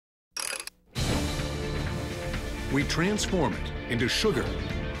We transform it into sugar,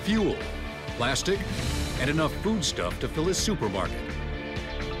 fuel, plastic, and enough foodstuff to fill a supermarket.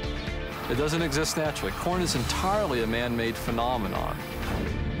 It doesn't exist naturally. Corn is entirely a man-made phenomenon.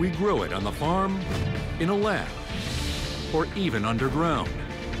 We grow it on the farm, in a lab, or even underground.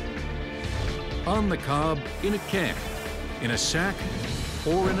 On the cob, in a can, in a sack,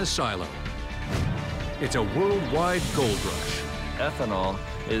 or in a silo. It's a worldwide gold rush. Ethanol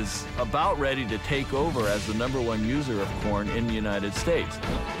is about ready to take over as the #1 user of corn in the United States.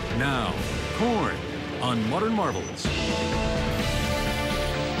 Now, corn on Modern Marvels.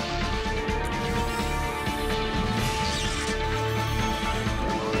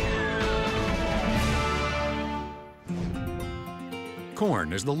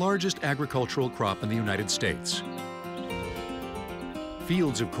 Corn is the largest agricultural crop in the United States.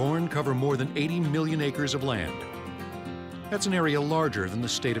 Fields of corn cover more than 80 million acres of land. That's an area larger than the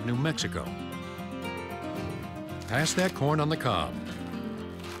state of New Mexico. Pass that corn on the cob.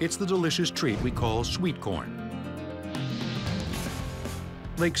 It's the delicious treat we call sweet corn.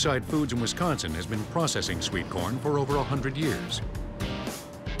 Lakeside Foods in Wisconsin has been processing sweet corn for over 100 years.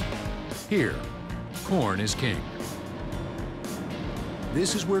 Here, corn is king.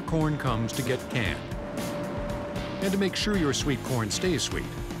 This is where corn comes to get canned. And to make sure your sweet corn stays sweet,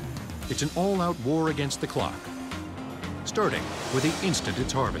 it's an all-out war against the clock, starting with the instant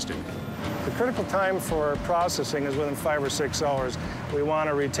it's harvested. The critical time for processing is within 5 or 6 hours. We want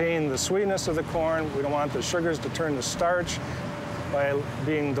to retain the sweetness of the corn. We don't want the sugars to turn to starch by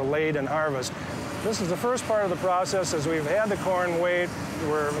being delayed in harvest. This is the first part of the process. As we've had the corn weighed,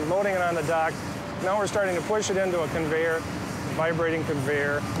 we're loading it on the dock. Now we're starting to push it into a conveyor, vibrating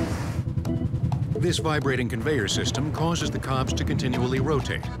conveyor. This vibrating conveyor system causes the cobs to continually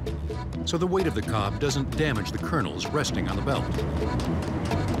rotate, so the weight of the cob doesn't damage the kernels resting on the belt.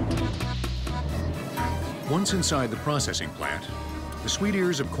 Once inside the processing plant, the sweet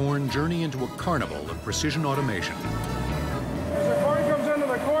ears of corn journey into a carnival of precision automation. As the corn comes into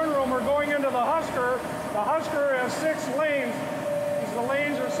the corn room, we're going into the husker. The husker has 6 lanes. The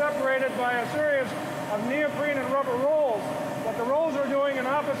lanes are separated by a series of neoprene and rubber rolls. What the rolls are doing in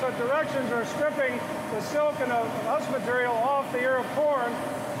opposite directions are stripping the silk and the husk material off the ear of corn.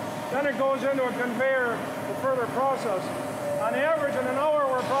 Then it goes into a conveyor to further process. On average, in an hour,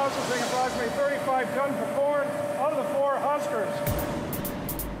 we're processing approximately 35 tons of corn out of the 4 huskers.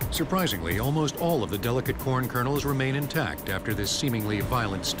 Surprisingly, almost all of the delicate corn kernels remain intact after this seemingly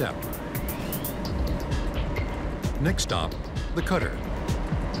violent step. Next stop, the cutter.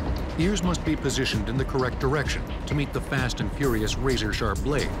 Ears must be positioned in the correct direction to meet the fast and furious razor-sharp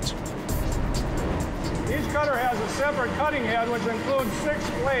blades. Each cutter has a separate cutting head, which includes 6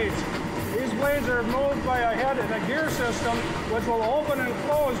 blades. These blades are moved by a head and a gear system, which will open and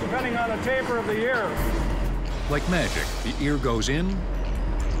close depending on the taper of the ear. Like magic, the ear goes in,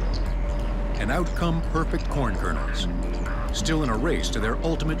 and out come perfect corn kernels, still in a race to their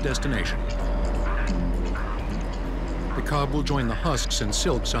ultimate destination. The cob will join the husks and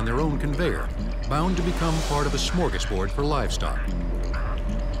silks on their own conveyor, bound to become part of a smorgasbord for livestock.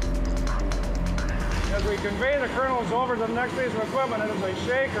 As we convey the kernels over to the next piece of equipment, it is a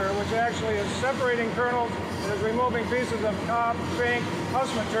shaker, which actually is separating kernels and is removing pieces of cob, shank,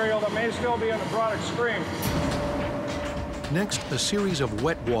 husk material that may still be in the product stream. Next, a series of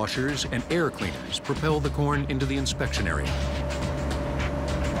wet washers and air cleaners propel the corn into the inspection area.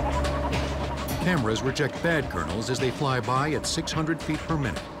 Cameras reject bad kernels as they fly by at 600 feet per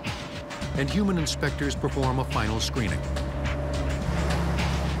minute, and human inspectors perform a final screening.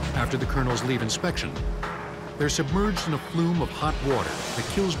 After the kernels leave inspection, they're submerged in a flume of hot water that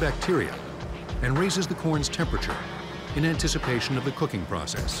kills bacteria and raises the corn's temperature in anticipation of the cooking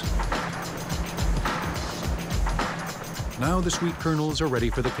process. Now the sweet kernels are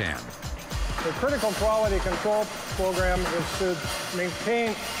ready for the can. The critical quality control program is to maintain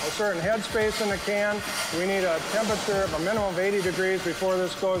a certain headspace in the can. We need a temperature of a minimum of 80 degrees before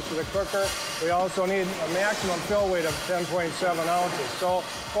this goes to the cooker. We also need a maximum fill weight of 10.7 ounces. So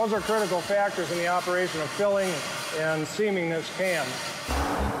those are critical factors in the operation of filling and seaming this can.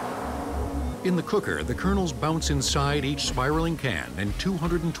 In the cooker, the kernels bounce inside each spiraling can in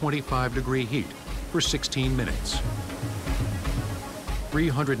 225-degree heat for 16 minutes.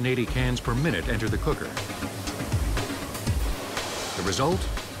 380 cans per minute enter the cooker. The result?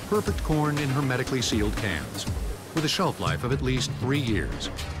 Perfect corn in hermetically sealed cans, with a shelf life of at least 3 years.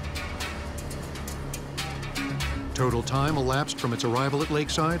 Total time elapsed from its arrival at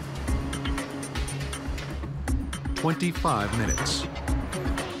Lakeside? 25 minutes.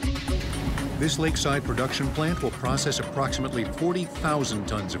 This Lakeside production plant will process approximately 40,000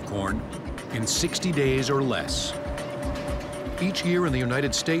 tons of corn in 60 days or less. Each year in the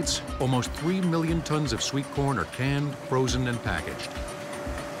United States, almost 3 million tons of sweet corn are canned, frozen, and packaged.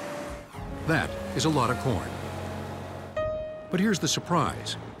 That is a lot of corn. But here's the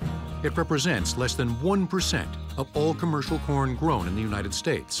surprise. It represents less than 1% of all commercial corn grown in the United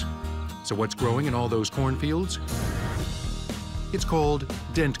States. So what's growing in all those cornfields? It's called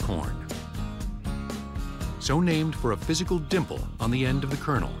dent corn. So named for a physical dimple on the end of the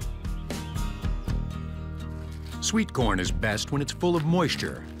kernel. Sweet corn is best when it's full of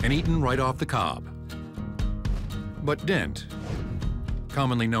moisture and eaten right off the cob. But dent,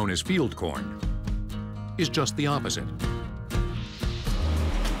 commonly known as field corn, is just the opposite.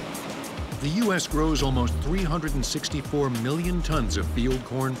 The U.S. grows almost 364 million tons of field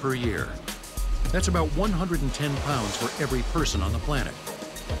corn per year. That's about 110 pounds for every person on the planet.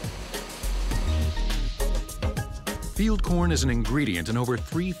 Field corn is an ingredient in over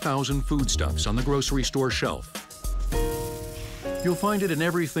 3,000 foodstuffs on the grocery store shelf. You'll find it in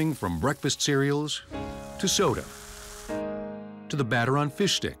everything from breakfast cereals to soda, to the batter on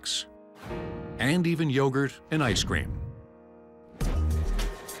fish sticks, and even yogurt and ice cream.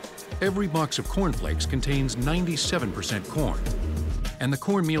 Every box of cornflakes contains 97% corn, and the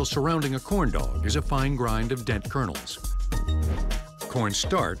cornmeal surrounding a corn dog is a fine grind of dent kernels. Corn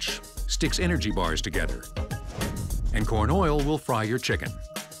starch sticks energy bars together, and corn oil will fry your chicken.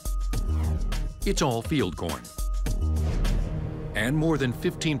 It's all field corn. And more than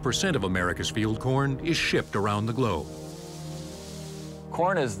 15% of America's field corn is shipped around the globe.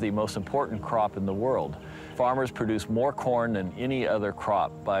 Corn is the most important crop in the world. Farmers produce more corn than any other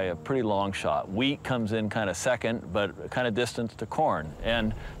crop by a pretty long shot. Wheat comes in kind of second, but kind of distant to corn.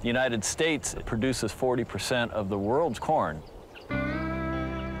 And the United States produces 40% of the world's corn.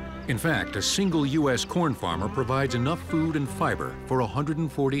 In fact, a single U.S. corn farmer provides enough food and fiber for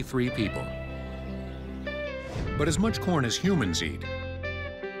 143 people. But as much corn as humans eat,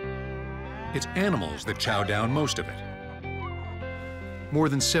 it's animals that chow down most of it. More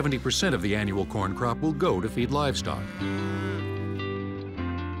than 70% of the annual corn crop will go to feed livestock.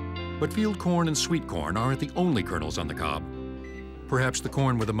 But field corn and sweet corn aren't the only kernels on the cob. Perhaps the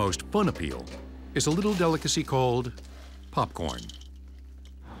corn with the most fun appeal is a little delicacy called popcorn.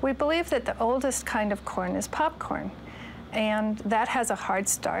 We believe that the oldest kind of corn is popcorn, and that has a hard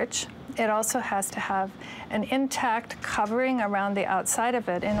starch. It also has to have an intact covering around the outside of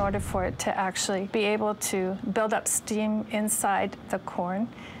it in order for it to actually be able to build up steam inside the corn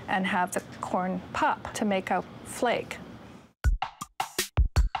and have the corn pop to make a flake.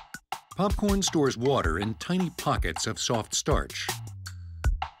 Popcorn stores water in tiny pockets of soft starch.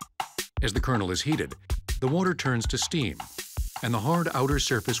 As the kernel is heated, the water turns to steam, and the hard outer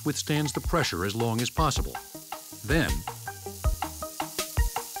surface withstands the pressure as long as possible. Then,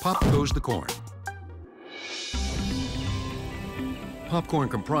 pop goes the corn. Popcorn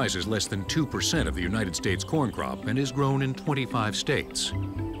comprises less than 2% of the United States corn crop and is grown in 25 states.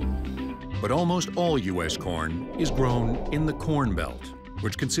 But almost all U.S. corn is grown in the Corn Belt,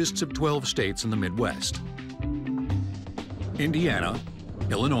 which consists of 12 states in the Midwest. Indiana,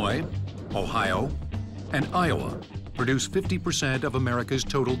 Illinois, Ohio, and Iowa produce 50% of America's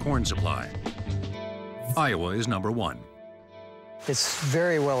total corn supply. Iowa is number 1. It's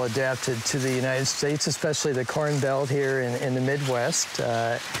very well adapted to the United States, especially the Corn Belt here in the Midwest.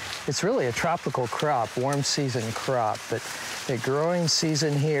 It's really a tropical crop, warm season crop, but the growing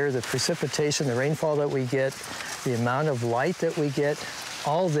season here, the precipitation, the rainfall that we get, the amount of light that we get,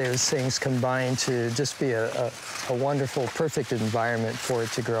 all those things combine to just be a wonderful, perfect environment for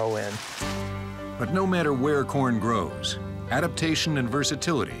it to grow in. But no matter where corn grows, adaptation and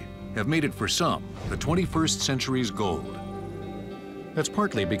versatility have made it for some the 21st century's gold. That's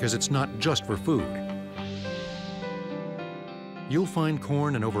partly because it's not just for food. You'll find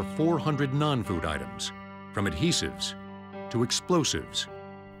corn in over 400 non-food items, from adhesives to explosives.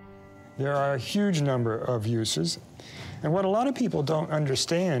 There are a huge number of uses. And what a lot of people don't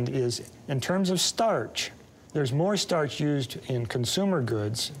understand is, in terms of starch, there's more starch used in consumer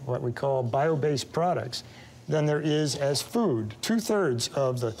goods, what we call bio-based products, than there is as food. 2/3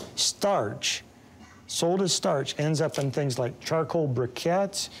 of the starch sold as starch ends up in things like charcoal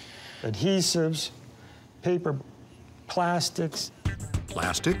briquettes, adhesives, paper, plastics.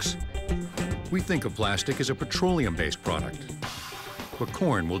 Plastics? We think of plastic as a petroleum-based product, but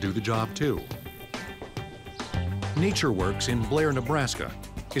corn will do the job too. NatureWorks in Blair, Nebraska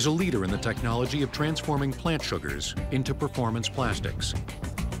is a leader in the technology of transforming plant sugars into performance plastics.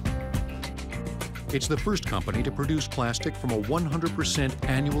 It's the first company to produce plastic from a 100%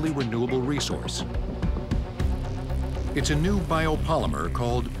 annually renewable resource. It's a new biopolymer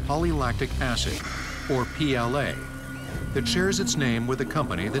called polylactic acid, or PLA, that shares its name with the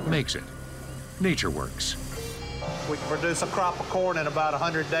company that makes it, NatureWorks. We can produce a crop of corn in about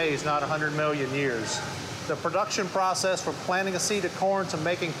 100 days, not 100 million years. The production process from planting a seed of corn to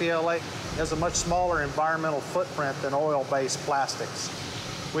making PLA has a much smaller environmental footprint than oil-based plastics.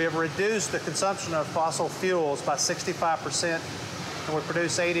 We have reduced the consumption of fossil fuels by 65%, and we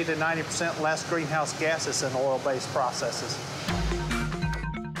produce 80 to 90% less greenhouse gases than oil-based processes.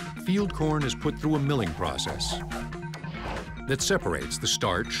 Field corn is put through a milling process that separates the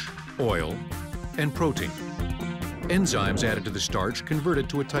starch, oil, and protein. Enzymes added to the starch convert it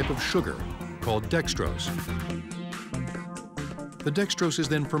to a type of sugar called dextrose. The dextrose is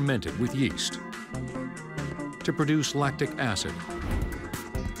then fermented with yeast to produce lactic acid.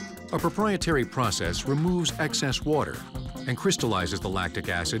 A proprietary process removes excess water and crystallizes the lactic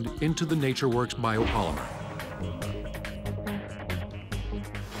acid into the NatureWorks biopolymer.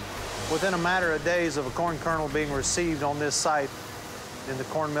 Within a matter of days of a corn kernel being received on this site, and the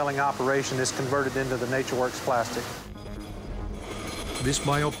corn milling operation is converted into the NatureWorks plastic. This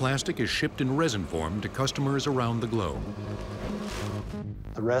bioplastic is shipped in resin form to customers around the globe.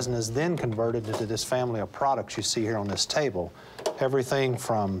 The resin is then converted into this family of products you see here on this table. Everything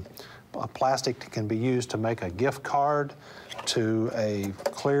from a plastic that can be used to make a gift card, to a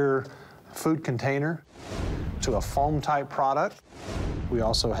clear food container, to a foam-type product. We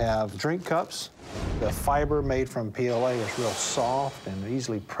also have drink cups. The fiber made from PLA is real soft and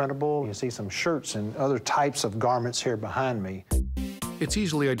easily printable. You see some shirts and other types of garments here behind me. It's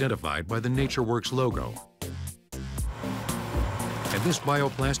easily identified by the NatureWorks logo. And this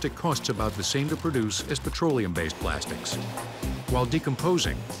bioplastic costs about the same to produce as petroleum-based plastics, while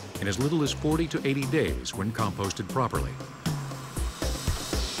decomposing in as little as 40 to 80 days when composted properly.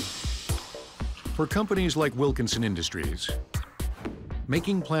 For companies like Wilkinson Industries,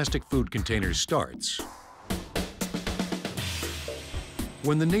 making plastic food containers starts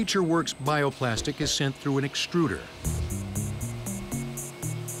when the NatureWorks bioplastic is sent through an extruder,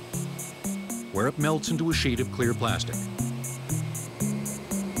 where it melts into a sheet of clear plastic.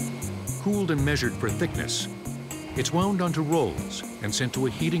 Cooled and measured for thickness, it's wound onto rolls and sent to a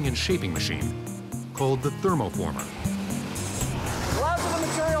heating and shaping machine called the thermoformer. Less of the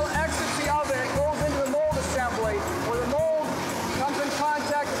material exits the oven and goes into the mold assembly, where the mold comes in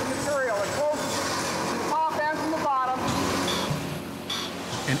contact with the material. It closes from the top and from the bottom.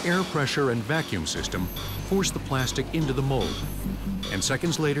 An air pressure and vacuum system force the plastic into the mold, and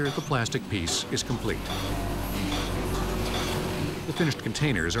seconds later, the plastic piece is complete. The finished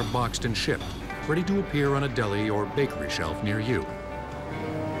containers are boxed and shipped, ready to appear on a deli or bakery shelf near you.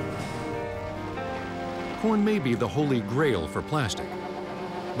 Corn may be the holy grail for plastic,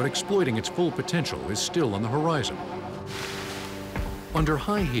 but exploiting its full potential is still on the horizon. Under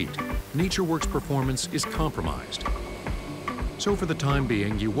high heat, NatureWorks performance is compromised. So for the time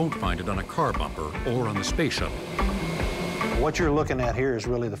being, you won't find it on a car bumper or on the space shuttle. What you're looking at here is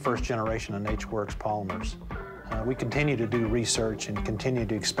really the first generation of NatureWorks polymers. We continue to do research and continue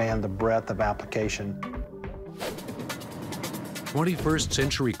to expand the breadth of application. 21st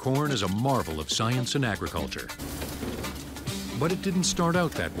century corn is a marvel of science and agriculture. But it didn't start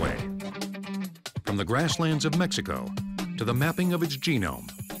out that way. From the grasslands of Mexico to the mapping of its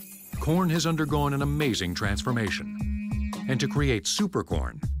genome, corn has undergone an amazing transformation. And to create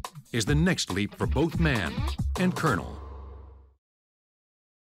supercorn is the next leap for both man and kernel.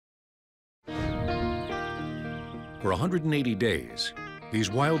 For 180 days,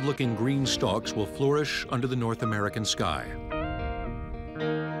 these wild-looking green stalks will flourish under the North American sky.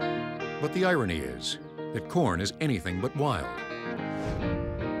 But the irony is that corn is anything but wild.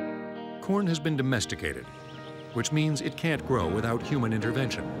 Corn has been domesticated, which means it can't grow without human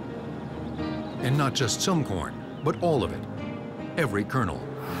intervention. And not just some corn, but all of it, every kernel.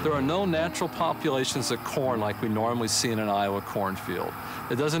 There are no natural populations of corn like we normally see in an Iowa cornfield.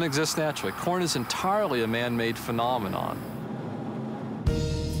 It doesn't exist naturally. Corn is entirely a man-made phenomenon.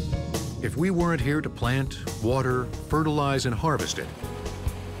 If we weren't here to plant, water, fertilize, and harvest it,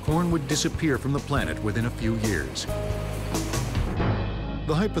 corn would disappear from the planet within a few years.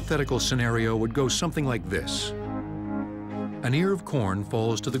 The hypothetical scenario would go something like this. An ear of corn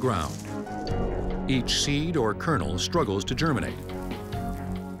falls to the ground. Each seed or kernel struggles to germinate.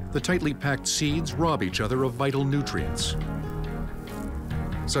 The tightly packed seeds rob each other of vital nutrients.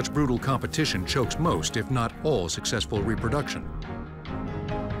 Such brutal competition chokes most, if not all, successful reproduction.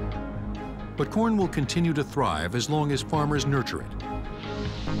 But corn will continue to thrive as long as farmers nurture it.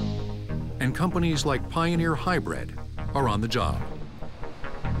 And companies like Pioneer Hybrid are on the job.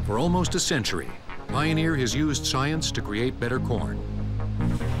 For almost a century, Pioneer has used science to create better corn.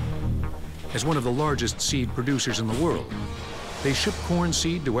 As one of the largest seed producers in the world, they ship corn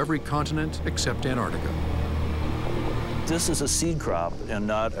seed to every continent except Antarctica. This is a seed crop and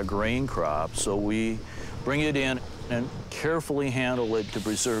not a grain crop, so we bring it in and carefully handle it to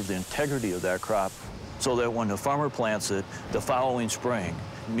preserve the integrity of that crop so that when the farmer plants it the following spring,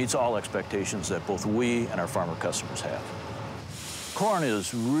 it meets all expectations that both we and our farmer customers have. Corn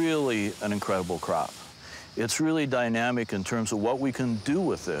is really an incredible crop. It's really dynamic in terms of what we can do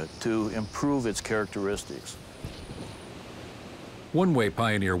with it to improve its characteristics. One way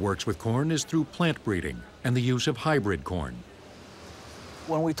Pioneer works with corn is through plant breeding and the use of hybrid corn.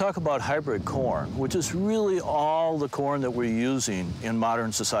 When we talk about hybrid corn, which is really all the corn that we're using in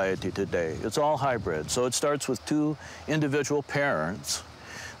modern society today, it's all hybrid. So it starts with two individual parents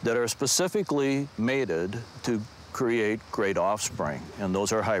that are specifically mated to create great offspring, and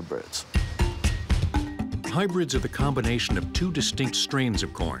those are hybrids. Hybrids are the combination of two distinct strains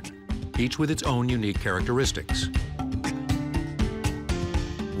of corn, each with its own unique characteristics.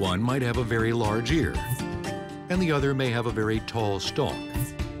 One might have a very large ear, and the other may have a very tall stalk.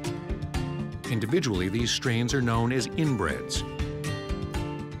 Individually, these strains are known as inbreds.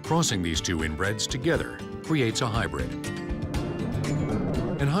 Crossing these two inbreds together creates a hybrid.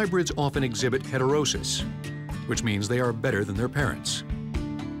 And hybrids often exhibit heterosis, which means they are better than their parents.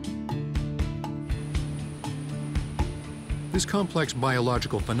 This complex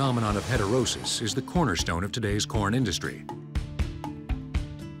biological phenomenon of heterosis is the cornerstone of today's corn industry.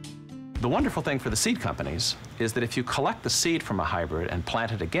 The wonderful thing for the seed companies is that if you collect the seed from a hybrid and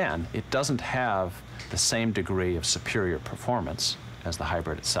plant it again, it doesn't have the same degree of superior performance as the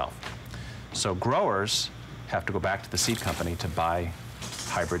hybrid itself. So growers have to go back to the seed company to buy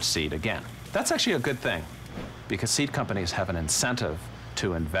hybrid seed again. That's actually a good thing, because seed companies have an incentive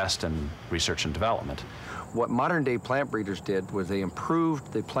to invest in research and development. What modern-day plant breeders did was they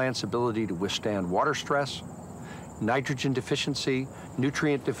improved the plant's ability to withstand water stress, nitrogen deficiency,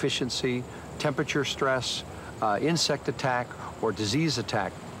 nutrient deficiency, temperature stress, insect attack, or disease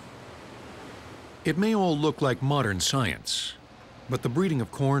attack. It may all look like modern science, but the breeding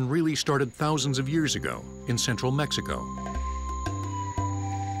of corn really started thousands of years ago in central Mexico.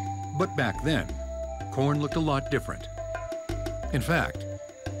 But back then, corn looked a lot different. In fact,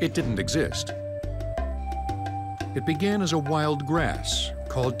 it didn't exist. It began as a wild grass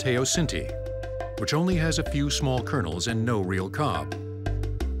called teosinte, which only has a few small kernels and no real cob.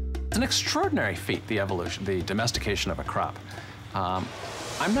 It's an extraordinary feat, the evolution, the domestication of a crop.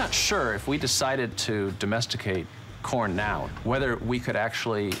 I'm not sure if we decided to domesticate corn now, whether we could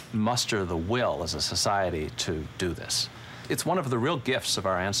actually muster the will as a society to do this. It's one of the real gifts of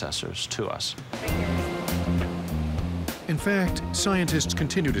our ancestors to us. In fact, scientists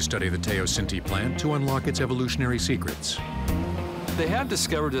continue to study the teosinte plant to unlock its evolutionary secrets. They have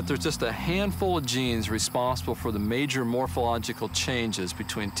discovered that there's just a handful of genes responsible for the major morphological changes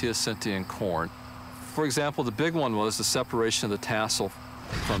between teosinte and corn. For example, the big one was the separation of the tassel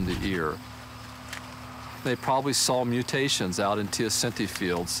from the ear. They probably saw mutations out in teosinte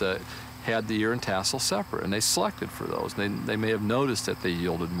fields that had the ear and tassel separate, and they selected for those. They may have noticed that they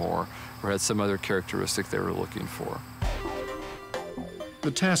yielded more or had some other characteristic they were looking for.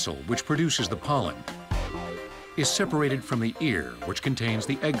 The tassel, which produces the pollen, is separated from the ear, which contains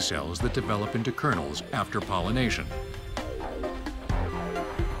the egg cells that develop into kernels after pollination.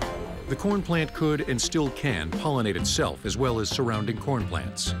 The corn plant could and still can pollinate itself as well as surrounding corn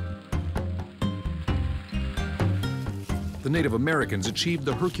plants. The Native Americans achieved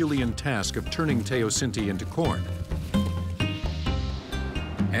the Herculean task of turning teosinte into corn.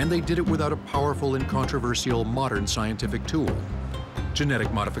 And they did it without a powerful and controversial modern scientific tool,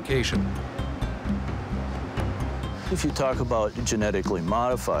 genetic modification. If you talk about genetically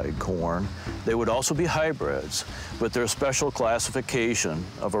modified corn, they would also be hybrids, but they're a special classification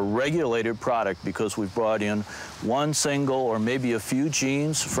of a regulated product because we've brought in one single or maybe a few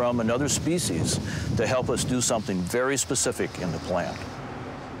genes from another species to help us do something very specific in the plant.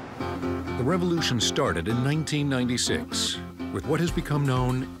 The revolution started in 1996 with what has become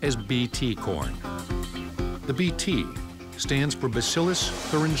known as BT corn. The BT stands for Bacillus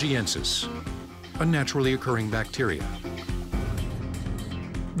thuringiensis, a naturally occurring bacteria.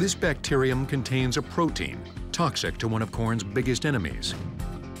 This bacterium contains a protein toxic to one of corn's biggest enemies,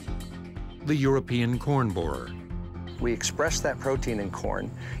 the European corn borer. We express that protein in corn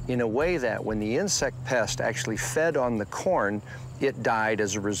in a way that when the insect pest actually fed on the corn, it died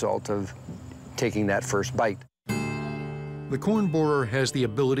as a result of taking that first bite. The corn borer has the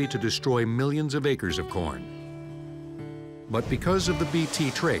ability to destroy millions of acres of corn. But because of the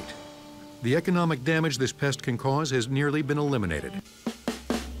BT trait, the economic damage this pest can cause has nearly been eliminated.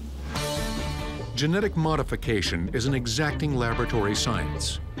 Genetic modification is an exacting laboratory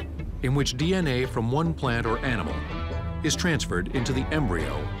science in which DNA from one plant or animal is transferred into the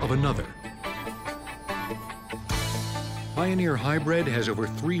embryo of another. Pioneer Hybrid has over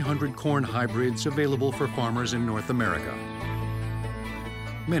 300 corn hybrids available for farmers in North America.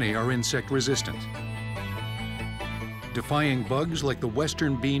 Many are insect resistant, defying bugs like the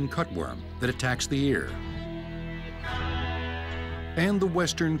western bean cutworm that attacks the ear, and the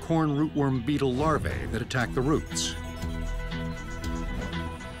western corn rootworm beetle larvae that attack the roots.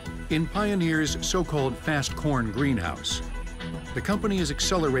 In Pioneer's so-called fast corn greenhouse, the company has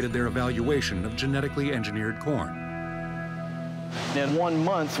accelerated their evaluation of genetically engineered corn. In 1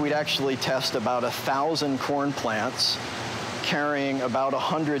 month, we'd actually test about 1,000 corn plants, carrying about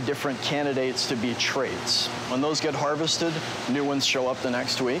 100 different candidates to be traits. When those get harvested, new ones show up the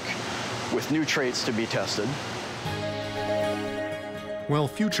next week with new traits to be tested. While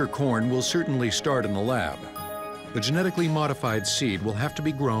future corn will certainly start in the lab, the genetically modified seed will have to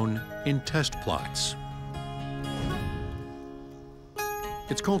be grown in test plots.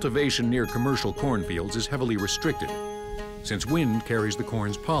 Its cultivation near commercial cornfields is heavily restricted, since wind carries the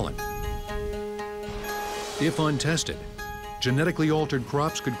corn's pollen. If untested, genetically altered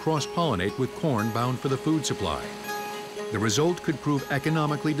crops could cross-pollinate with corn bound for the food supply. The result could prove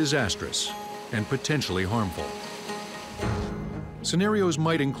economically disastrous and potentially harmful. Scenarios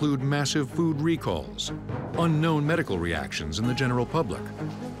might include massive food recalls, unknown medical reactions in the general public,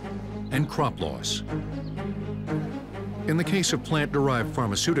 and crop loss. In the case of plant-derived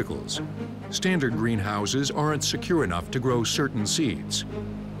pharmaceuticals, standard greenhouses aren't secure enough to grow certain seeds.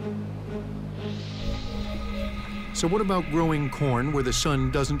 So what about growing corn where the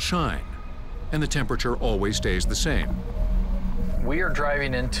sun doesn't shine and the temperature always stays the same? We are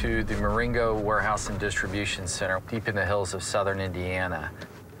driving into the Marengo Warehouse and Distribution Center deep in the hills of southern Indiana.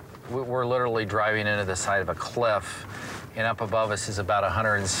 We're literally driving into the side of a cliff, and up above us is about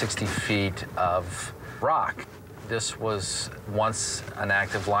 160 feet of rock. This was once an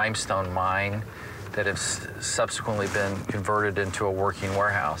active limestone mine that has subsequently been converted into a working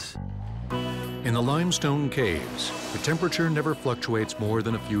warehouse. In the limestone caves, the temperature never fluctuates more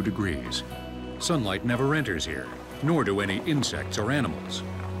than a few degrees. Sunlight never enters here, nor do any insects or animals.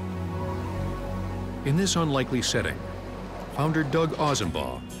 In this unlikely setting, founder Doug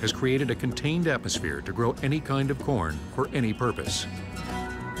Ozenbaugh has created a contained atmosphere to grow any kind of corn for any purpose.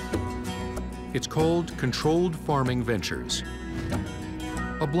 It's called Controlled Farming Ventures,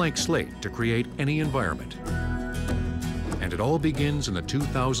 a blank slate to create any environment. And it all begins in the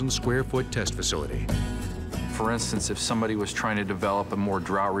 2,000 square foot test facility. For instance, if somebody was trying to develop a more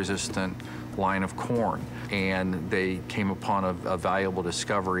drought-resistant line of corn and they came upon a valuable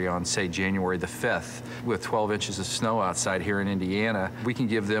discovery on, say, January the 5th with 12 inches of snow outside here in Indiana, we can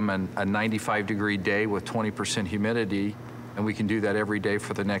give them a 95-degree day with 20% humidity, and we can do that every day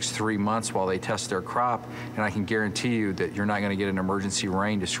for the next 3 months while they test their crop, and I can guarantee you that you're not going to get an emergency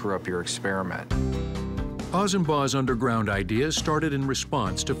rain to screw up your experiment. Ozenbaugh's underground idea started in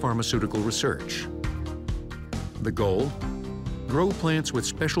response to pharmaceutical research. The goal? Grow plants with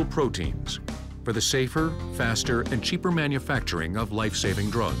special proteins for the safer, faster, and cheaper manufacturing of life-saving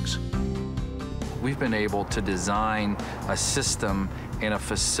drugs. We've been able to design a system and a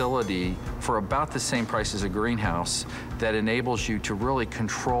facility for about the same price as a greenhouse that enables you to really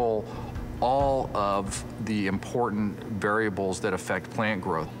control all of the important variables that affect plant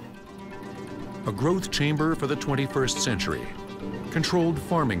growth. A growth chamber for the 21st century. Controlled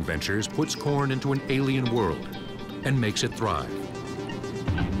Farming Ventures puts corn into an alien world and makes it thrive.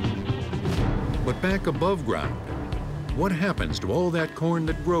 But back above ground, what happens to all that corn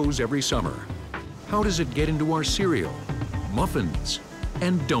that grows every summer? How does it get into our cereal, muffins,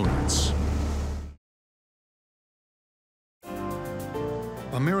 and donuts?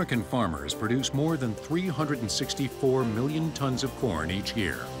 American farmers produce more than 364 million tons of corn each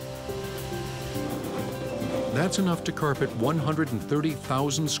year. That's enough to carpet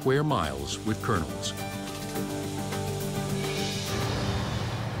 130,000 square miles with kernels.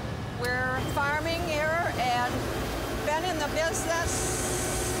 We're farming here and been in the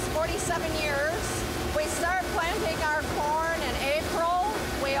business 47 years. We start planting our corn in April.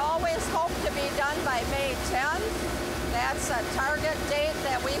 We always hope to be done by May 10th. That's a target date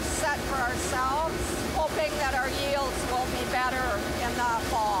that we've set for ourselves, hoping that our yields will be better in the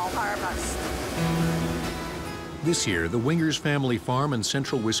fall harvest. This year, the Wingers family farm in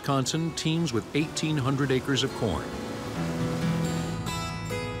central Wisconsin teems with 1,800 acres of corn.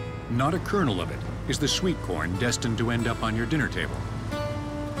 Not a kernel of it is the sweet corn destined to end up on your dinner table.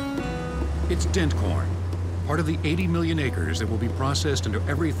 It's dent corn, part of the 80 million acres that will be processed into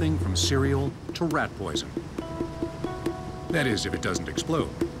everything from cereal to rat poison. That is, if it doesn't explode.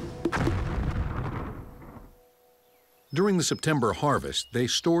 During the September harvest, they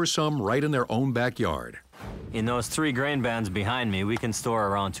store some right in their own backyard. In those 3 grain bands behind me, we can store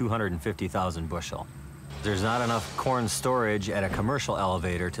around 250,000 bushel. There's not enough corn storage at a commercial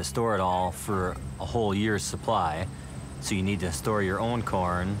elevator to store it all for a whole year's supply, so you need to store your own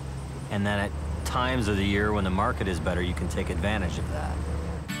corn, and then at times of the year when the market is better, you can take advantage of that.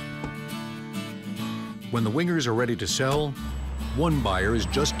 When the wingers are ready to sell, one buyer is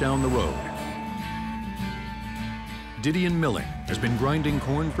just down the road. Didion Milling has been grinding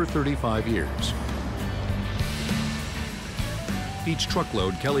corn for 35 years. Each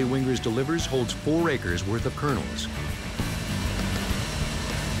truckload Kelly Wingers delivers holds 4 acres worth of kernels.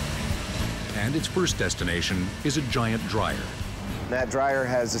 And its first destination is a giant dryer. That dryer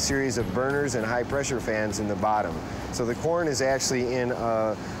has a series of burners and high-pressure fans in the bottom. So the corn is actually in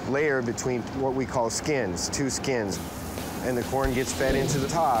a layer between what we call skins, 2 skins. And the corn gets fed into the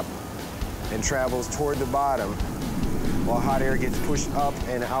top and travels toward the bottom, while hot air gets pushed up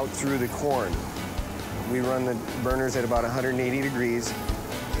and out through the corn. We run the burners at about 180 degrees.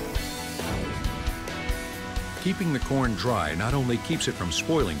 Keeping the corn dry not only keeps it from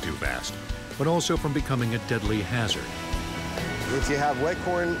spoiling too fast, but also from becoming a deadly hazard. If you have wet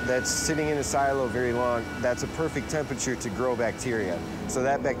corn that's sitting in a silo very long, that's a perfect temperature to grow bacteria. So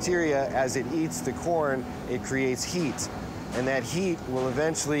that bacteria, as it eats the corn, it creates heat. And that heat will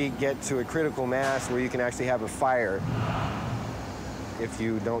eventually get to a critical mass where you can actually have a fire if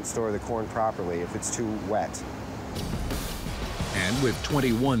you don't store the corn properly, if it's too wet. And with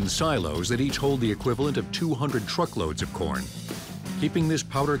 21 silos that each hold the equivalent of 200 truckloads of corn, keeping this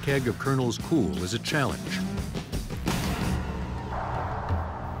powder keg of kernels cool is a challenge.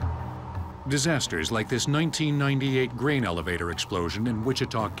 Disasters like this 1998 grain elevator explosion in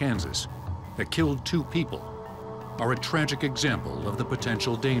Wichita, Kansas, that killed 2 people, are a tragic example of the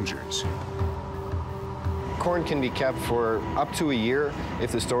potential dangers. Corn can be kept for up to a year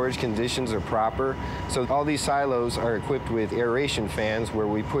if the storage conditions are proper. So all these silos are equipped with aeration fans where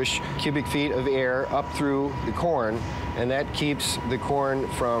we push cubic feet of air up through the corn, and that keeps the corn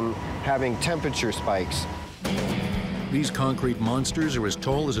from having temperature spikes. These concrete monsters are as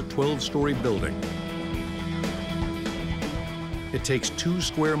tall as a 12-story building. It takes 2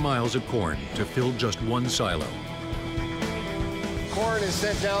 square miles of corn to fill just 1 silo. Corn is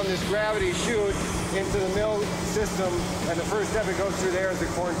sent down this gravity chute into the mill system, and the first step it goes through there is the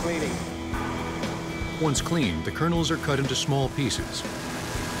corn cleaning. Once cleaned, the kernels are cut into small pieces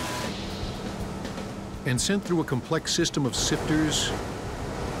and sent through a complex system of sifters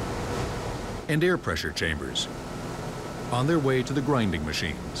and air pressure chambers on their way to the grinding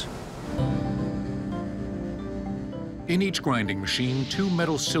machines. In each grinding machine, 2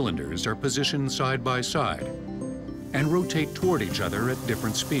 metal cylinders are positioned side by side and rotate toward each other at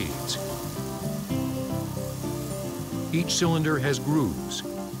different speeds. Each cylinder has grooves,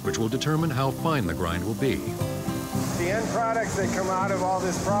 which will determine how fine the grind will be. The end products that come out of all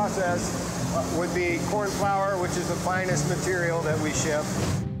this process would be corn flour, which is the finest material that we ship.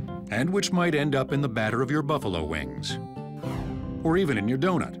 And which might end up in the batter of your buffalo wings, or even in your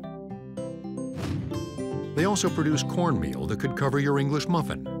donut. They also produce cornmeal that could cover your English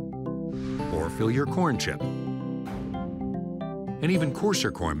muffin, or fill your corn chip. And even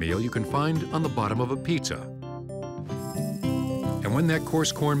coarser cornmeal you can find on the bottom of a pizza. And when that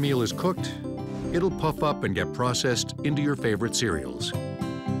coarse cornmeal is cooked, it'll puff up and get processed into your favorite cereals.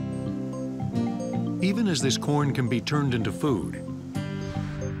 Even as this corn can be turned into food,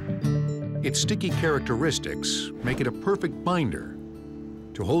 its sticky characteristics make it a perfect binder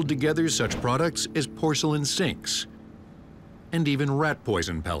to hold together such products as porcelain sinks and even rat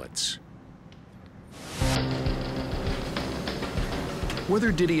poison pellets.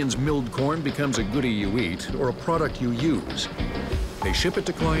 Whether Didion's milled corn becomes a goodie you eat or a product you use, they ship it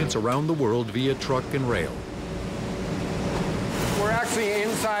to clients around the world via truck and rail. We're actually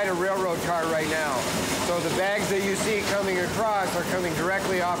inside a railroad car right now. So the bags that you see coming across are coming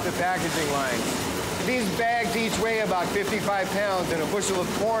directly off the packaging lines. These bags each weigh about 55 pounds, and a bushel of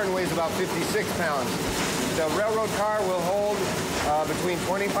corn weighs about 56 pounds. The railroad car will hold between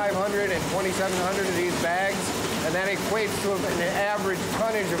 2,500 and 2,700 of these bags, and that equates to an average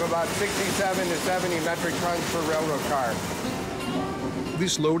tonnage of about 67 to 70 metric tons per railroad car.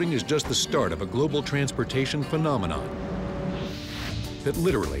 This loading is just the start of a global transportation phenomenon that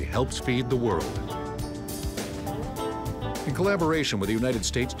literally helps feed the world. In collaboration with the United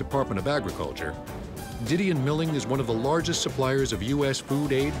States Department of Agriculture, Didion Milling is one of the largest suppliers of U.S.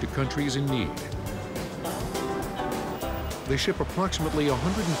 food aid to countries in need. They ship approximately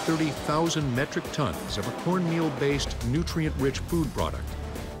 130,000 metric tons of a cornmeal-based, nutrient-rich food product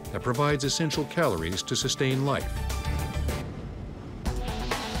that provides essential calories to sustain life.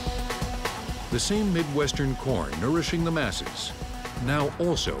 The same Midwestern corn nourishing the masses now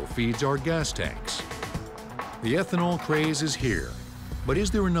also feeds our gas tanks. The ethanol craze is here, but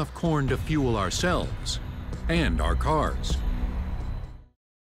is there enough corn to fuel ourselves and our cars?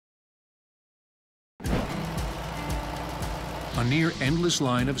 A near endless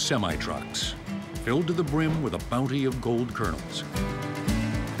line of semi-trucks, filled to the brim with a bounty of gold kernels.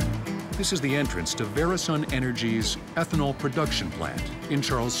 This is the entrance to Verasun Energy's ethanol production plant in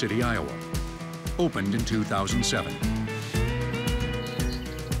Charles City, Iowa, opened in 2007.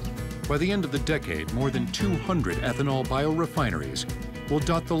 By the end of the decade, more than 200 ethanol biorefineries will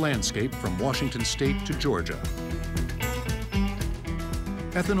dot the landscape from Washington State to Georgia.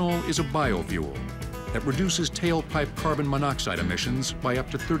 Ethanol is a biofuel that reduces tailpipe carbon monoxide emissions by up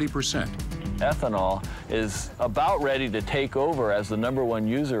to 30%. Ethanol is about ready to take over as the #1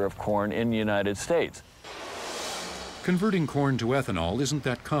 user of corn in the United States. Converting corn to ethanol isn't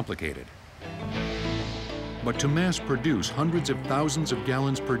that complicated. But to mass produce hundreds of thousands of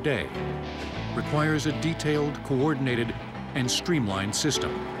gallons per day requires a detailed, coordinated, and streamlined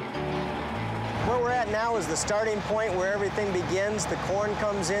system. Where we're at now is the starting point where everything begins. The corn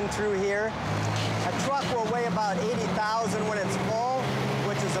comes in through here. A truck will weigh about 80,000 when it's full,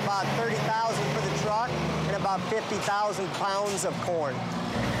 which is about 30,000 for the truck, and about 50,000 pounds of corn.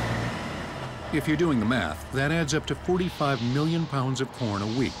 If you're doing the math, that adds up to 45 million pounds of corn a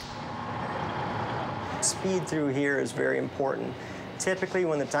week. Speed through here is very important. Typically,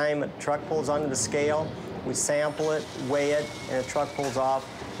 when the time a truck pulls onto the scale, we sample it, weigh it, and a truck pulls off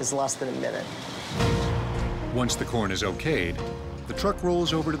is less than a minute. Once the corn is okayed, the truck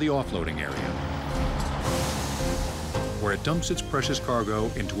rolls over to the offloading area, where it dumps its precious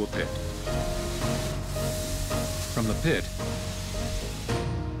cargo into a pit. From the pit,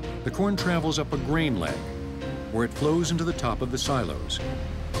 the corn travels up a grain leg, where it flows into the top of the silos.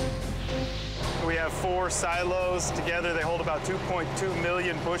 We have 4 silos. Together they hold about 2.2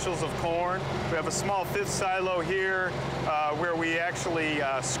 million bushels of corn. We have a small 5th silo here where we actually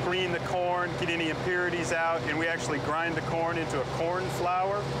screen the corn, get any impurities out, and we actually grind the corn into a corn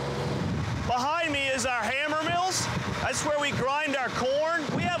flour. Behind me is our hammer mills. That's where we grind our corn.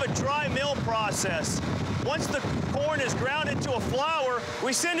 We have a dry mill process. Once the corn is ground into a flour,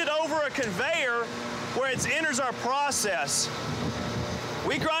 we send it over a conveyor where it enters our process.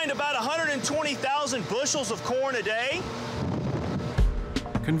 We grind about 120,000 bushels of corn a day.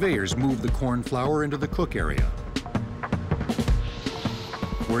 Conveyors move the corn flour into the cook area,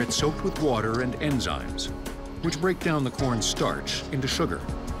 where it's soaked with water and enzymes, which break down the corn starch into sugar.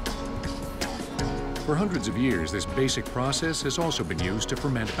 For hundreds of years, this basic process has also been used to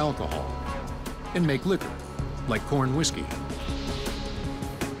ferment alcohol and make liquor, like corn whiskey.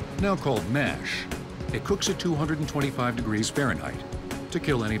 Now called mash, it cooks at 225 degrees Fahrenheit to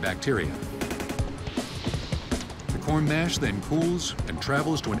kill any bacteria. The corn mash then cools and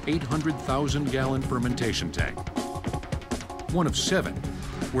travels to an 800,000-gallon fermentation tank, one of 7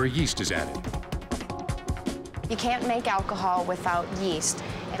 where yeast is added. You can't make alcohol without yeast.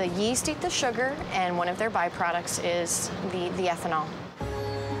 The yeast eat the sugar, and one of their byproducts is the ethanol.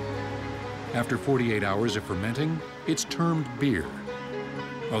 After 48 hours of fermenting, it's termed beer,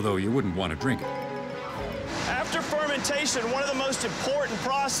 although you wouldn't want to drink it. After fermentation, one of the most important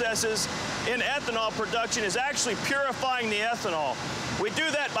processes in ethanol production is actually purifying the ethanol. We do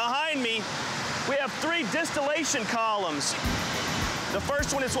that behind me. We have 3 distillation columns. The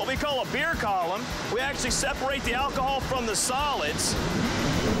first one is what we call a beer column. We actually separate the alcohol from the solids.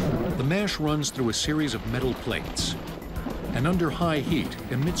 The mash runs through a series of metal plates, and under high heat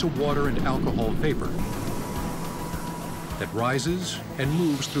emits a water and alcohol vapor that rises and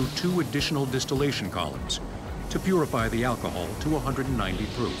moves through 2 additional distillation columns to purify the alcohol to 190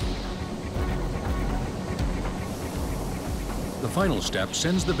 proof. The final step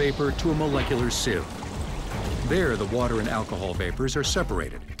sends the vapor to a molecular sieve. There, the water and alcohol vapors are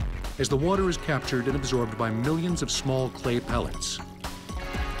separated, as the water is captured and absorbed by millions of small clay pellets.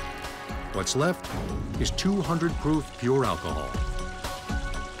 What's left is 200 proof pure alcohol.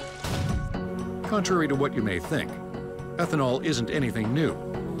 Contrary to what you may think, ethanol isn't anything new.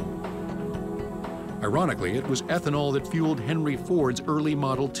 Ironically, it was ethanol that fueled Henry Ford's early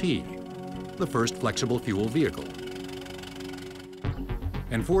Model T, the first flexible fuel vehicle.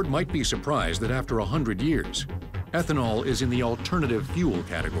 And Ford might be surprised that after 100 years, ethanol is in the alternative fuel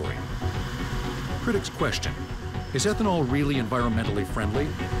category. Critics question, is ethanol really environmentally friendly?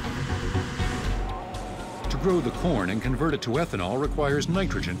 To grow the corn and convert it to ethanol requires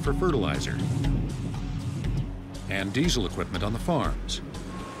nitrogen for fertilizer and diesel equipment on the farms,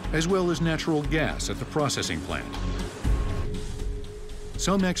 as well as natural gas at the processing plant.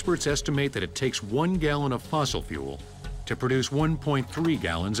 Some experts estimate that it takes 1 gallon of fossil fuel to produce 1.3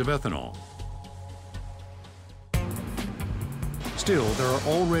 gallons of ethanol. Still, there are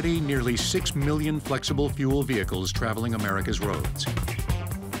already nearly 6 million flexible fuel vehicles traveling America's roads.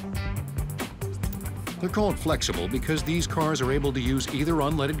 They're called flexible because these cars are able to use either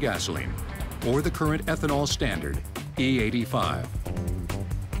unleaded gasoline or the current ethanol standard, E85.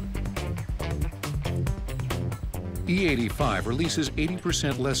 E85 releases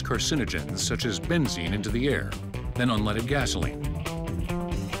 80% less carcinogens, such as benzene, into the air than unleaded gasoline.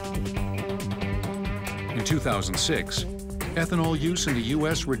 In 2006, ethanol use in the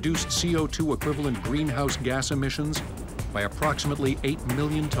U.S. reduced CO2 equivalent greenhouse gas emissions by approximately 8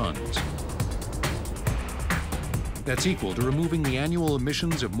 million tons. That's equal to removing the annual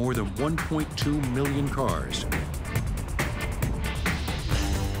emissions of more than 1.2 million cars.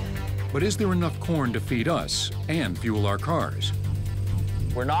 But is there enough corn to feed us and fuel our cars?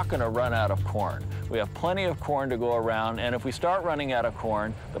 We're not going to run out of corn. We have plenty of corn to go around, and if we start running out of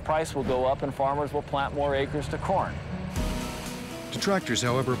corn, the price will go up and farmers will plant more acres to corn. Detractors,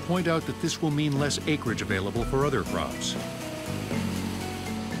 however, point out that this will mean less acreage available for other crops.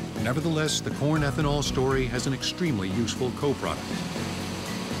 Nevertheless, the corn ethanol story has an extremely useful co-product.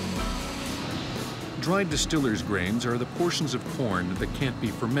 Dried distillers' grains are the portions of corn that can't be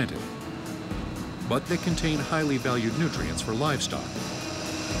fermented, but they contain highly valued nutrients for livestock.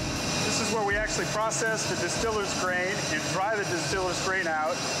 This is where we actually process the distiller's grain and dry the distiller's grain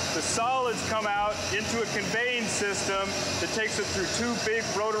out. The solids come out into a conveying system that takes it through 2 big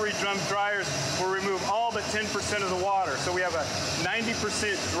rotary drum dryers where we remove all but 10% of the water. So we have a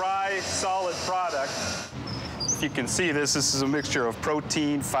 90% dry, solid product. If you can see this is a mixture of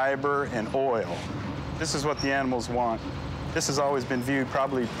protein, fiber, and oil. This is what the animals want. This has always been viewed,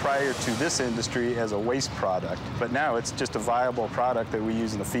 probably prior to this industry, as a waste product, but now it's just a viable product that we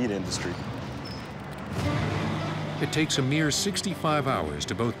use in the feed industry. It takes a mere 65 hours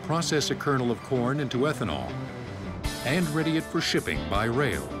to both process a kernel of corn into ethanol and ready it for shipping by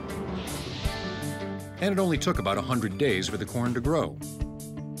rail. And it only took about 100 days for the corn to grow.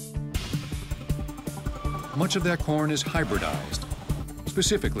 Much of that corn is hybridized,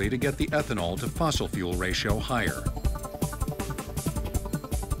 specifically to get the ethanol to fossil fuel ratio higher.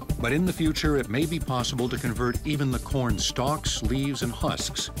 But in the future, it may be possible to convert even the corn stalks, leaves, and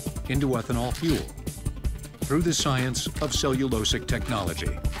husks into ethanol fuel through the science of cellulosic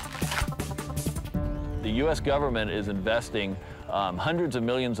technology. The U.S. government is investing hundreds of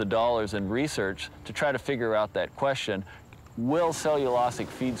millions of dollars in research to try to figure out that question. Will cellulosic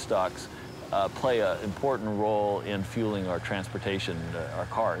feedstocks play an important role in fueling our transportation, our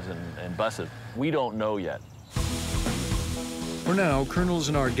cars and buses? We don't know yet. For now, kernels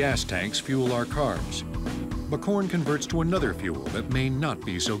in our gas tanks fuel our cars. But corn converts to another fuel that may not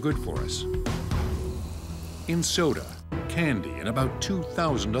be so good for us. In soda, candy, and about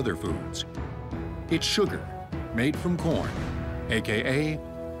 2,000 other foods, it's sugar made from corn, aka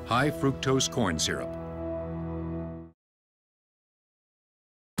high fructose corn syrup.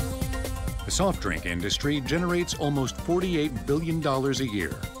 The soft drink industry generates almost $48 billion a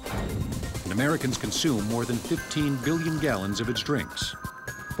year. And Americans consume more than 15 billion gallons of its drinks.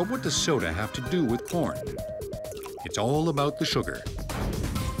 But what does soda have to do with corn? It's all about the sugar.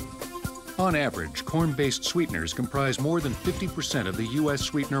 On average, corn-based sweeteners comprise more than 50% of the U.S.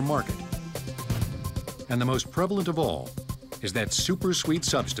 sweetener market. And the most prevalent of all is that super sweet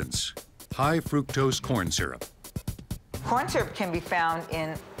substance, high fructose corn syrup. Corn syrup can be found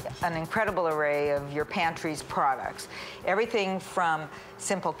in an incredible array of your pantry's products. Everything from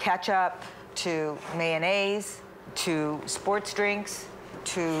simple ketchup to mayonnaise, to sports drinks,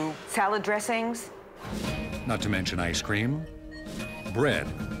 to salad dressings. Not to mention ice cream, bread,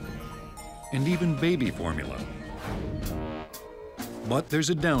 and even baby formula. But there's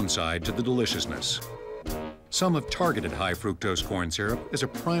a downside to the deliciousness. Some have targeted high fructose corn syrup as a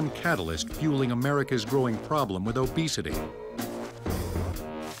prime catalyst fueling America's growing problem with obesity.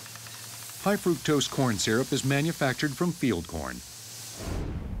 High fructose corn syrup is manufactured from field corn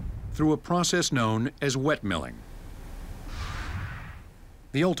through a process known as wet milling.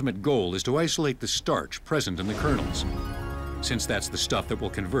 The ultimate goal is to isolate the starch present in the kernels, since that's the stuff that will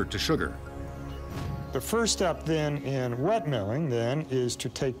convert to sugar. The first step then in wet milling then is to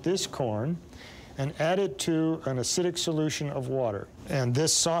take this corn and add it to an acidic solution of water. And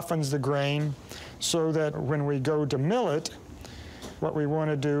this softens the grain so that when we go to mill it, what we want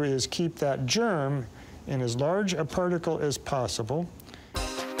to do is keep that germ in as large a particle as possible.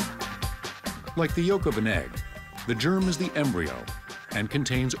 Like the yolk of an egg, the germ is the embryo and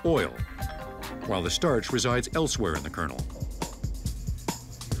contains oil, while the starch resides elsewhere in the kernel.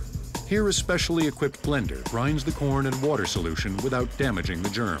 Here, a specially equipped blender grinds the corn and water solution without damaging the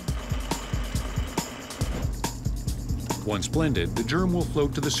germ. Once blended, the germ will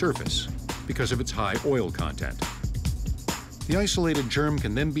float to the surface because of its high oil content. The isolated germ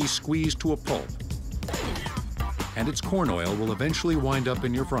can then be squeezed to a pulp, and its corn oil will eventually wind up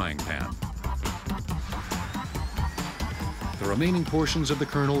in your frying pan. The remaining portions of the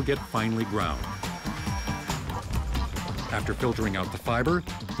kernel get finely ground. After filtering out the fiber,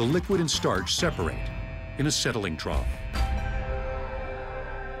 the liquid and starch separate in a settling trough.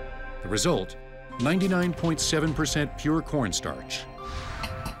 The result, 99.7% pure cornstarch,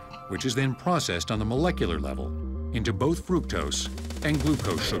 which is then processed on the molecular level into both fructose and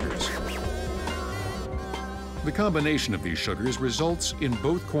glucose sugars. The combination of these sugars results in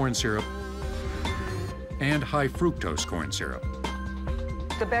both corn syrup and high fructose corn syrup.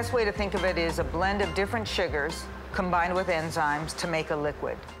 The best way to think of it is a blend of different sugars combined with enzymes to make a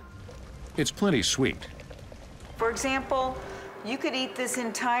liquid. It's plenty sweet. For example, you could eat this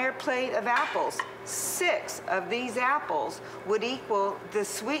entire plate of apples. 6 of these apples would equal the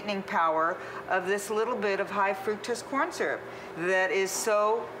sweetening power of this little bit of high fructose corn syrup that is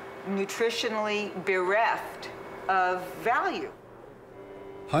so nutritionally bereft of value.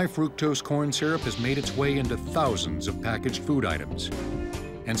 High fructose corn syrup has made its way into thousands of packaged food items,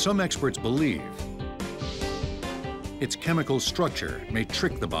 and some experts believe its chemical structure may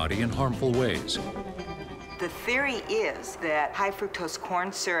trick the body in harmful ways. The theory is that high fructose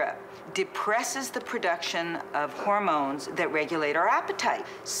corn syrup depresses the production of hormones that regulate our appetite.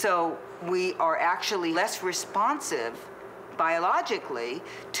 So we are actually less responsive biologically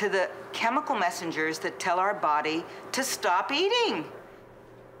to the chemical messengers that tell our body to stop eating.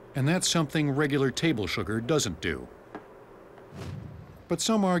 And that's something regular table sugar doesn't do. But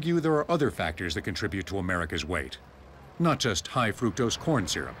some argue there are other factors that contribute to America's weight, not just high fructose corn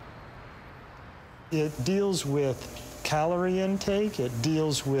syrup. It deals with calorie intake, it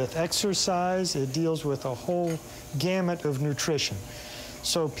deals with exercise, it deals with a whole gamut of nutrition.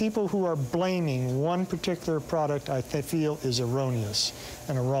 So people who are blaming one particular product, I feel, is erroneous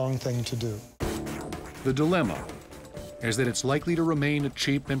and a wrong thing to do. The dilemma is that it's likely to remain a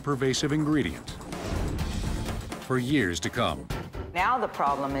cheap and pervasive ingredient for years to come. Now the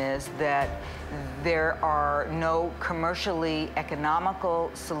problem is that there are no commercially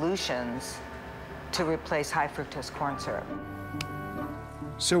economical solutions to replace high fructose corn syrup.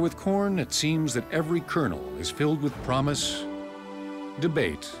 So with corn, it seems that every kernel is filled with promise,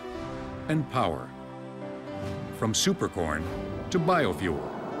 debate, and power. From supercorn to biofuel,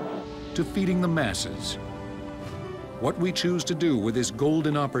 to feeding the masses. What we choose to do with this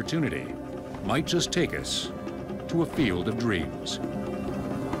golden opportunity might just take us to a field of dreams.